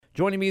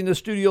Joining me in the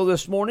studio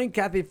this morning,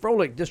 Kathy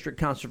Froelich, District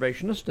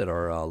Conservationist at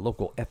our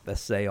local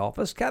FSA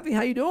office. Kathy,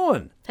 how you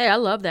doing? Hey, I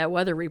love that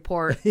weather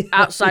report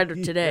outside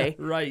of today.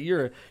 Yeah, right,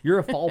 you're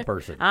a fall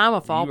person. I'm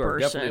a fall you are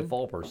person. Definitely a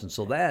fall person.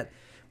 So that,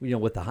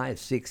 with the high of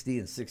 60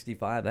 and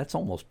 65, that's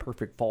almost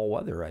perfect fall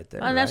weather right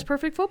there. And that's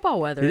perfect football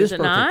weather, It is it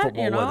perfect not?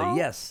 football weather.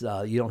 Yes,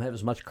 you don't have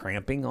as much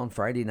cramping on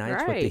Friday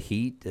nights with the Right.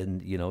 heat,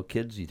 and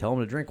kids, you tell them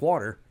to drink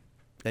water.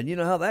 And you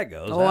know how that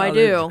goes. Oh, I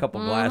there's do. A couple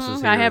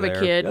glasses here I or have a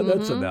there. kid. Yeah,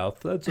 that's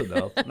enough. That's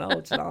enough. No,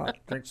 it's not.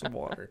 Drink some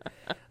water.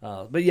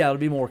 But yeah, it'll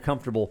be more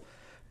comfortable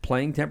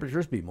playing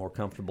temperatures, be more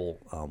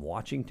comfortable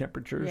watching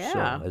temperatures.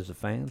 Yeah. So, as a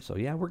fan. So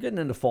yeah, we're getting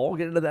into fall,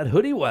 getting into that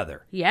hoodie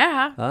weather.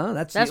 Yeah.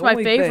 That's That's the my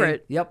only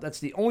favorite. Thing, yep, that's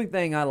the only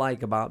thing I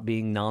like about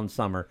being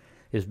non-summer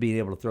is being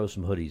able to throw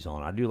some hoodies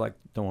on. I do like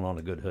throwing on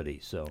a good hoodie.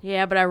 So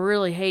Yeah, but I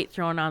really hate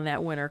throwing on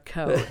that winter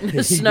coat in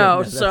the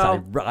snow.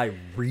 I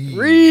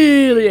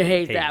really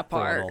hate that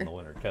part. throwing on the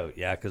winter coat.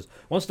 Yeah, because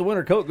once the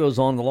winter coat goes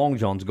on, the long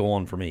johns go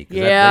on for me.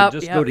 Because Yep, they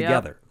just yep, go yep.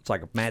 together. It's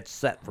like a match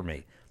set for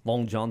me.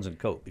 Long johns and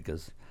coat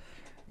because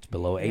it's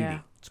below 80. Yeah.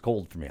 It's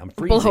cold for me. I'm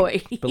freezing. Below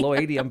 80. Below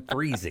 80, I'm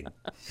freezing.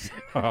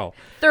 So,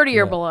 30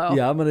 or below.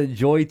 yeah, I'm going to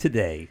enjoy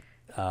today.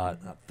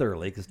 Not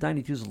thoroughly because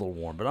 92 is a little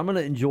warm, but I'm going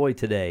to enjoy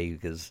today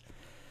because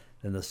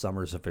then the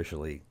summer's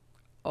officially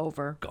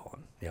Over.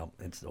 gone. Yeah,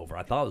 it's over.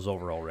 I thought it was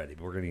over already,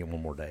 but we're going to get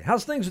one more day.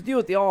 How's things with you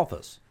at the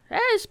office?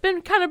 It's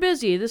been kind of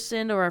busy this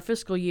end of our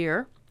fiscal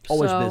year.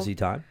 Always So, busy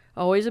time.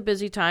 Always a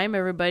busy time.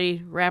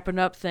 Everybody wrapping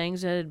up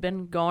things that had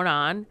been going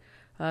on.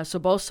 So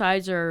both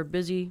sides are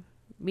busy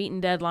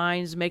meeting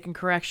deadlines, making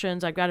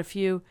corrections. I've got a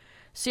few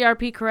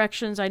CRP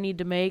corrections I need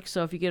to make.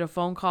 So if you get a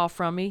phone call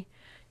from me,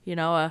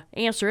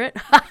 answer it.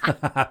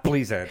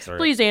 Please answer.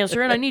 Please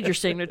answer it. I need your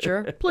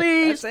signature.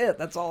 Please. That's it.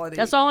 That's all I need.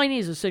 That's all I need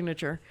is a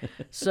signature.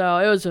 So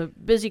it was a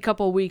busy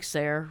couple of weeks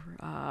there.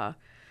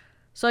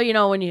 So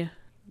when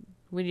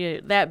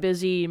you're that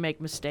busy, you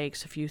make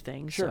mistakes, a few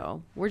things. Sure.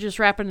 So we're just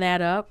wrapping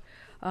that up.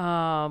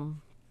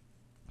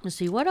 Let's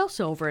see what else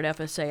over at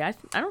FSA.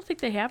 I don't think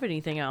they have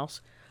anything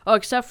else. Oh,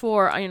 except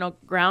for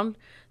ground.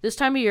 This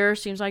time of year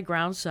seems like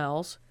ground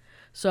sells.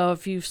 So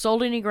if you've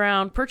sold any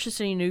ground,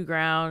 purchased any new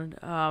ground,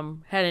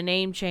 had a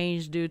name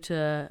change due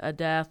to a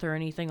death or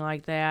anything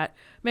like that,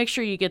 make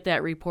sure you get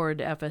that reported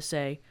to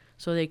FSA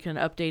so they can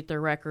update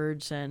their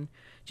records and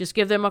just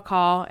give them a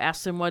call,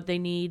 ask them what they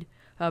need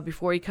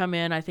before you come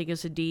in. I think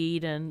it's a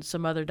deed and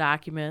some other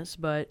documents,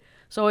 but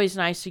it's always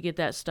nice to get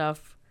that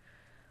stuff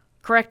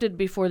corrected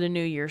before the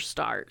new year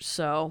starts.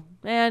 So,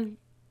 and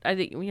I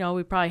think,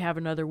 we probably have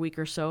another week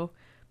or so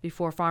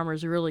before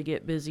farmers really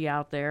get busy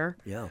out there.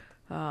 Yeah.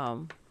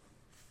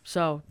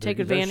 So take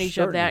advantage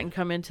of that and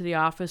come into the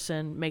office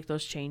and make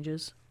those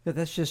changes. Yeah,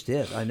 that's just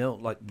it. I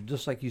know,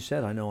 just like you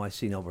said, I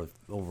seen over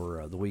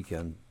the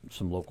weekend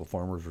some local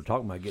farmers were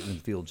talking about getting in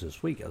the fields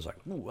this week. I was like,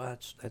 ooh,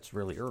 that's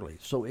really early.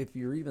 So if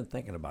you're even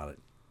thinking about it,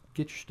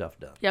 get your stuff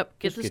done. Yep,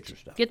 get your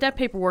stuff. Get that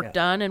paperwork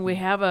done, and we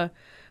have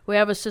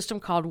a system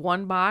called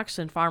OneBox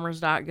in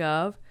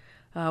farmers.gov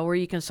where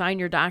you can sign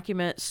your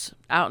documents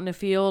out in the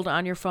field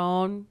on your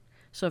phone.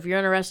 So if you're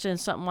interested in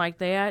something like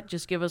that,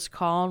 just give us a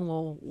call and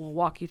we'll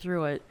walk you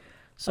through it.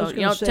 So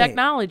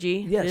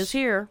technology is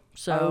here.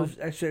 So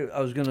I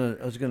was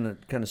gonna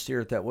kind of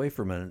steer it that way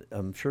for a minute.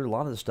 I'm sure a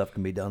lot of this stuff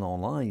can be done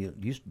online.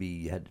 It used to be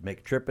you had to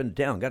make a trip into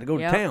town. Got to go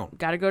to town.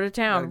 Got to go to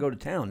town. Got to go to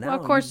town. Now,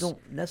 of course, you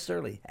don't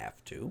necessarily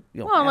have to.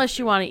 Unless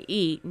you want to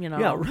eat,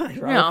 Yeah,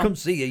 right. I'll come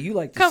see you. You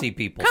like to see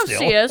people. Come still.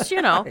 see us.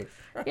 Right.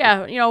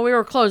 Yeah, we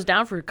were closed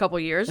down for a couple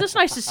of years. It's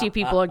nice to see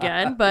people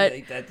again, but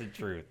Ain't that the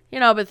truth?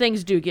 but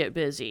things do get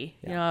busy.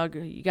 Yeah.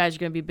 You guys are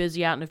going to be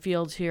busy out in the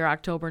fields here,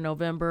 October,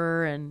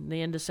 November, and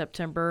the end of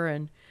September,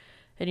 and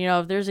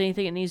if there's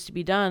anything that needs to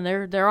be done,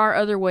 there are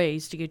other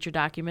ways to get your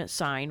documents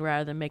signed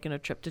rather than making a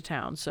trip to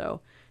town.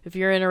 So if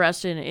you're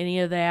interested in any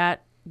of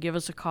that, give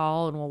us a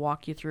call and we'll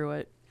walk you through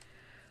it.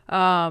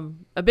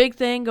 A big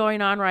thing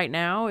going on right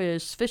now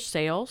is fish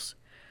sales.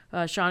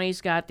 Shawnee's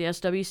got the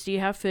SWC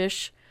Have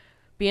Fish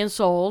being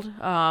sold.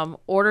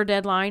 Order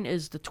deadline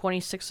is the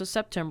 26th of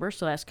September,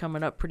 so that's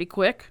coming up pretty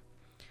quick.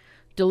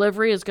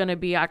 Delivery is going to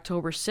be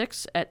October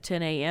 6th at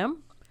 10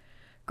 a.m.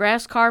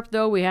 Grass carp,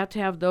 though, we have to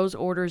have those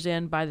orders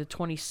in by the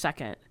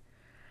 22nd.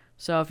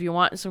 So if you're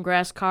wanting some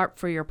grass carp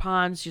for your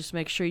ponds, just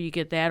make sure you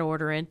get that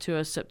order into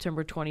us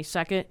September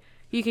 22nd.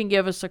 You can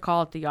give us a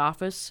call at the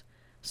office,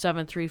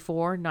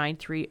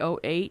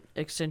 734-9308,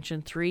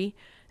 extension 3,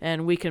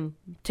 and we can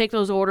take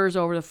those orders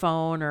over the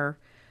phone or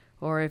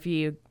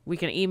we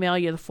can email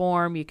you the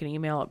form, you can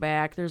email it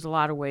back. There's a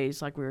lot of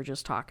ways like we were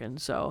just talking.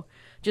 So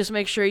just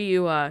make sure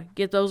you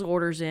get those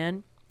orders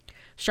in.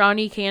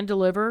 Shawnee can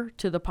deliver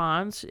to the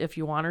ponds if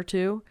you want her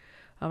to.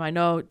 I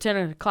know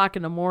 10 o'clock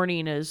in the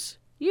morning is,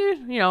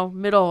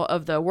 middle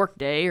of the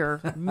workday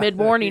or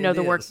mid-morning of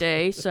the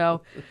workday.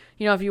 So,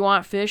 if you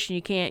want fish and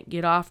you can't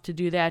get off to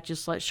do that,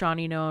 just let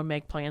Shawnee know and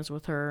make plans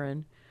with her,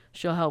 and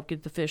she'll help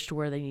get the fish to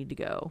where they need to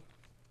go.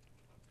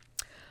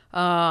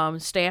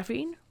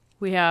 Staffing,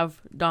 we have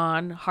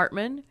Dawn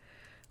Hartman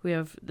We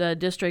have the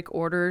district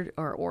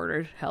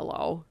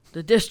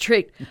the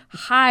district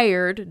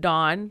hired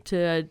Dawn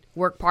to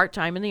work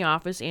part-time in the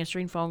office,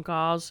 answering phone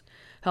calls,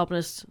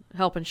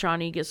 helping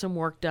Shawnee get some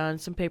work done,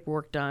 some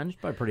paperwork done.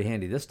 Probably pretty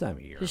handy this time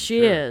of year. I'm She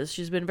sure. is.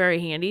 She's been very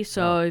handy.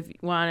 So if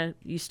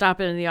you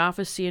stop in the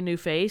office, see a new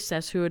face,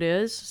 that's who it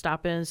is.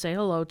 Stop in and say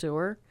hello to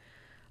her.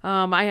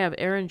 I have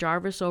Aaron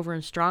Jarvis over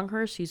in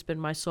Stronghurst. He's been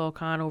my sole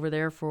con over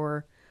there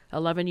for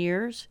 11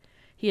 years.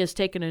 He has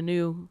taken a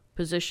new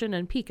position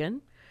in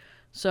Pekin.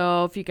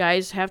 So if you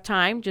guys have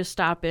time, just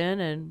stop in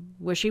and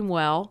wish him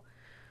well.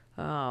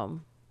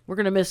 We're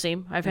going to miss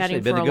him. I've had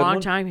him for a long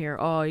time here.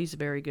 Oh, he's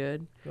very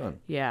good. Good.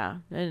 Yeah,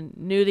 and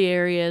knew the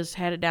areas,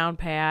 had it down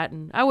pat,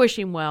 and I wish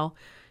him well.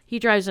 He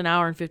drives an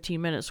hour and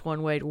 15 minutes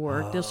one way to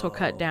work. This will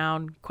cut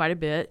down quite a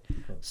bit.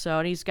 So,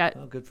 and he's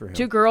got Good for him.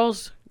 2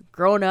 girls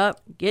growing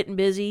up, getting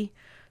busy.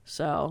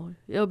 So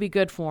it'll be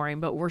good for him,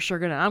 but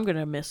I'm going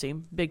to miss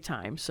him big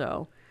time.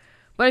 So,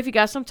 but if you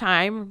got some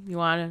time, you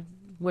want to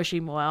wish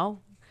him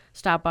well,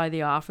 stop by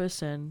the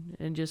office and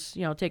just,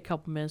 take a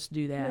couple minutes to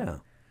do that. Yeah.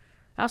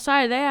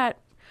 Outside of that,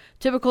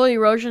 typical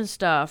erosion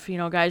stuff.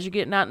 Guys are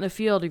getting out in the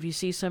field. If you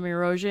see some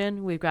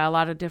erosion, we've got a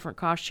lot of different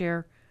cost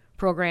share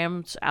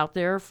programs out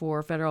there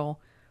for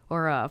federal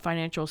or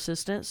financial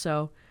assistance.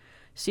 So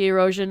see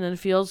erosion in the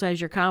fields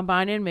as you're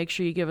combining, make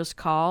sure you give us a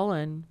call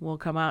and we'll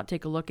come out and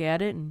take a look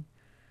at it and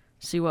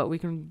see what we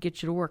can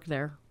get you to work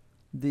there.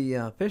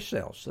 The fish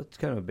sales, that's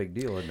kind of a big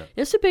deal, isn't it?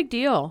 It's a big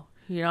deal.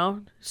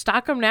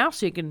 Stock them now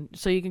so you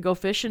can go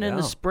fishing in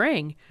the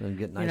spring. And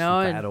get nice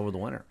and fat over the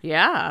winter.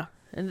 Yeah.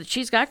 And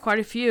she's got quite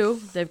a few.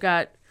 They've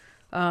got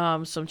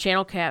some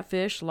channel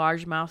catfish,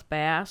 largemouth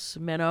bass,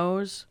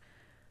 minnows,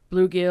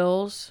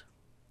 bluegills.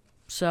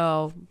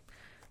 So,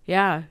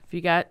 yeah, if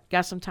you got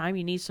some time,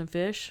 you need some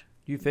fish,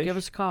 You fish? give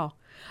us a call.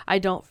 I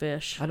don't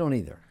fish. I don't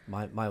either.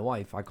 My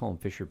wife, I call them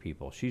Fisher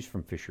people. She's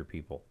from Fisher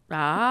people.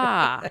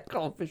 Ah. I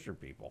call them Fisher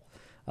people.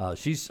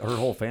 Her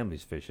whole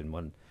family's fishing.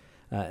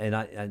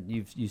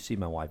 You see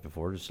my wife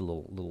before. Just a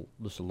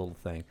little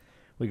thing.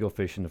 We go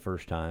fishing the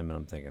first time, and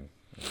I'm thinking,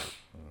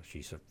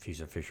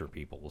 she's a Fisher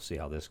people. We'll see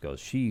how this goes.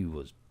 She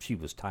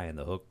was tying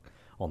the hook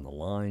on the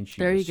line.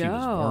 She was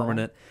worming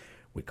it.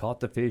 We caught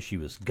the fish. She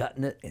was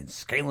gutting it and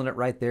scaling it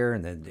right there.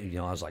 And then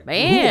I was like,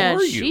 man,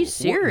 who are you? she's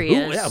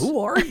serious. Who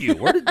are you?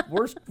 Where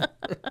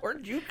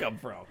did you come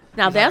from?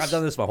 Now She's like, that's I've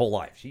done this my whole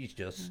life. She's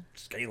just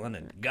scaling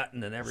and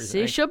gutting and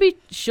everything. see,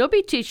 she'll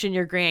be teaching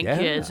your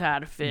grandkids how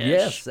to fish.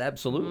 Yes,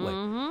 absolutely.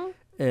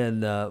 Mm-hmm.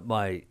 And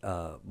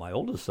my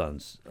oldest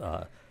son's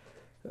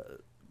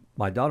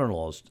my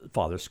daughter-in-law's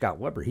father, Scott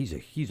Weber,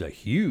 he's a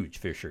huge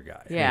fisher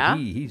guy. Yeah. I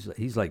mean,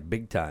 he's like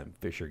big time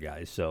fisher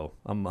guy. So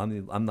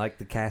I'm like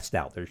the cast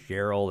out. There's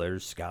Cheryl,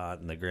 there's Scott,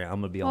 and I'm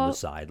gonna be on the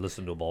side,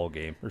 listen to a ball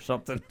game or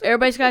something.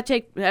 Everybody's got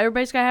to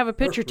have a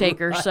picture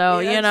taker. So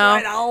Yeah,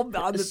 that's right.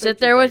 I'll sit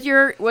there with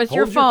your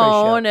your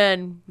phone, fish up.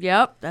 and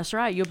yep, that's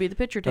right. You'll be the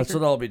picture taker. That's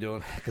what I'll be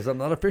doing because I'm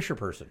not a fisher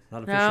person,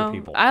 not a fisher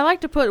people. I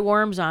like to put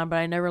worms on, but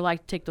I never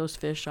like to take those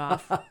fish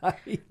off.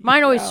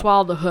 Mine always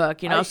swallowed the hook,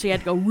 so you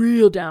had to go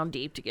real down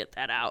deep to get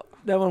that out.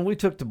 Now, when we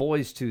took the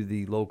boys to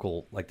the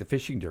local, like the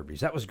fishing derbies,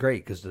 that was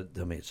great because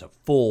it's a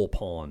full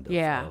pond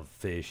of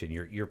fish, and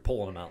you're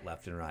pulling them out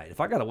left and right. If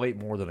I got to wait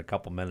more than a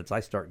couple minutes, I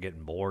start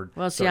getting bored.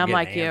 Well, see, start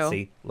I'm getting like antsy,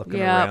 you.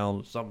 looking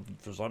around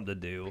for something to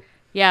do.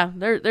 Yeah,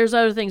 there's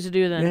other things to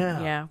do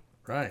than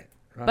Right.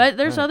 But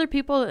there's other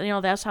people,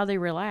 that's how they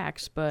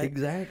relax. But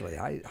exactly.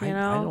 I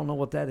don't know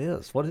what that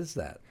is. What is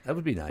that? That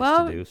would be nice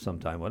to do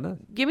sometime, wouldn't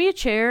it? Give me a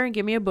chair and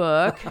give me a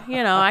book.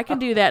 I can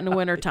do that in the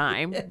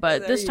wintertime.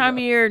 But this time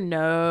of year,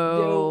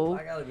 no.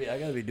 I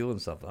gotta be doing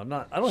something.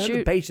 I don't have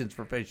the patience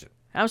for fishing.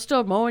 I'm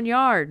still mowing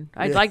yard.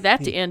 I'd like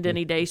that to end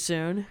any day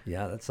soon.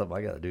 Yeah, that's something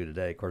I got to do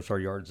today. Of course, our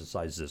yard's the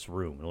size of this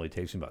room. It only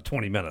takes me about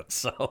 20 minutes.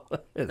 So,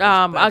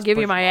 I'll give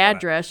you my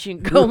address. You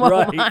can go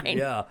mow mine.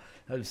 Yeah,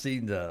 I've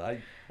seen. I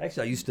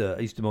used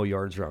to mow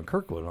yards around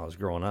Kirkwood when I was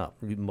growing up.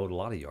 We mowed a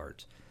lot of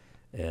yards,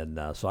 and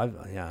so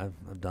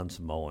I've done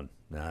some mowing.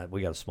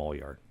 We got a small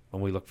yard.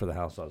 When we looked for the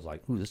house, I was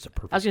like, "Ooh, this is a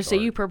perfect." I was going to say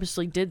you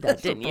purposely did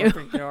that, didn't you?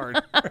 Perfect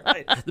yard.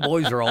 Right. The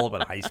boys are all up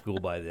in high school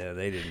by then.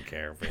 They didn't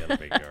care if we had a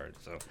big yard.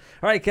 So, all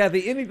right,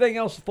 Kathy. Anything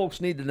else folks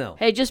need to know?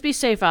 Hey, just be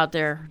safe out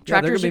there.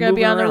 Tractors are going to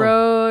be on the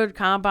road,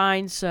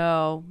 combines.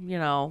 So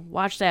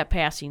watch that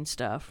passing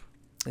stuff.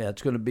 Yeah,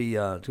 it's going to be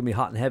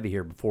hot and heavy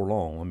here before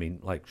long. I mean,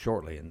 like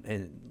shortly.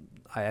 And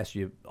I asked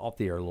you off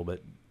the air a little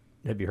bit.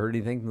 Have you heard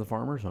anything from the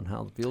farmers on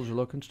how the fields are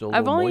looking? Still a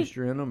little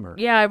moisture in them? Or?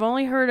 Yeah, I've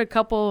only heard a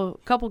couple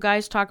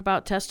guys talk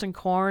about testing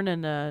corn,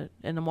 and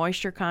the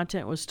moisture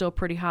content was still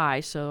pretty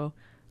high, so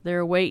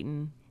they're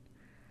waiting.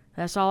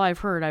 That's all I've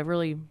heard. I've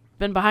really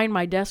been behind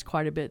my desk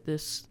quite a bit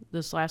this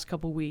last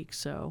couple weeks,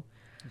 so.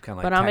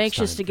 But I'm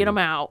anxious to get them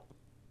out.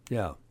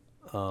 Yeah,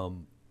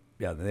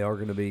 yeah, they are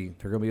going to be.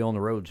 They're going to be on the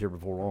roads here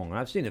before long.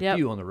 I've seen a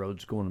few on the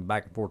roads going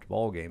back and forth to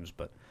ball games,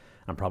 but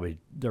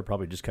they're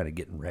probably just kind of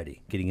getting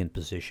ready, getting in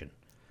position.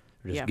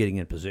 They're just Yeah. getting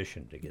in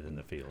position to get in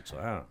the field. So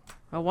I don't know.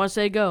 Well, once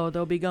they go,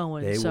 they'll be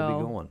going. They will so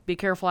be going. be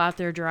careful out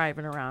there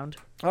driving around.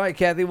 All right,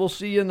 Kathy, we'll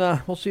see you in a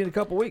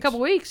couple weeks. Couple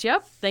weeks.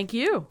 Yep. Thank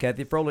you.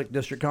 Kathy Froelich,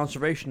 District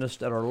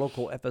Conservationist at our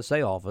local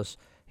FSA office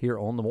here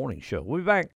on The Morning Show. We'll be back.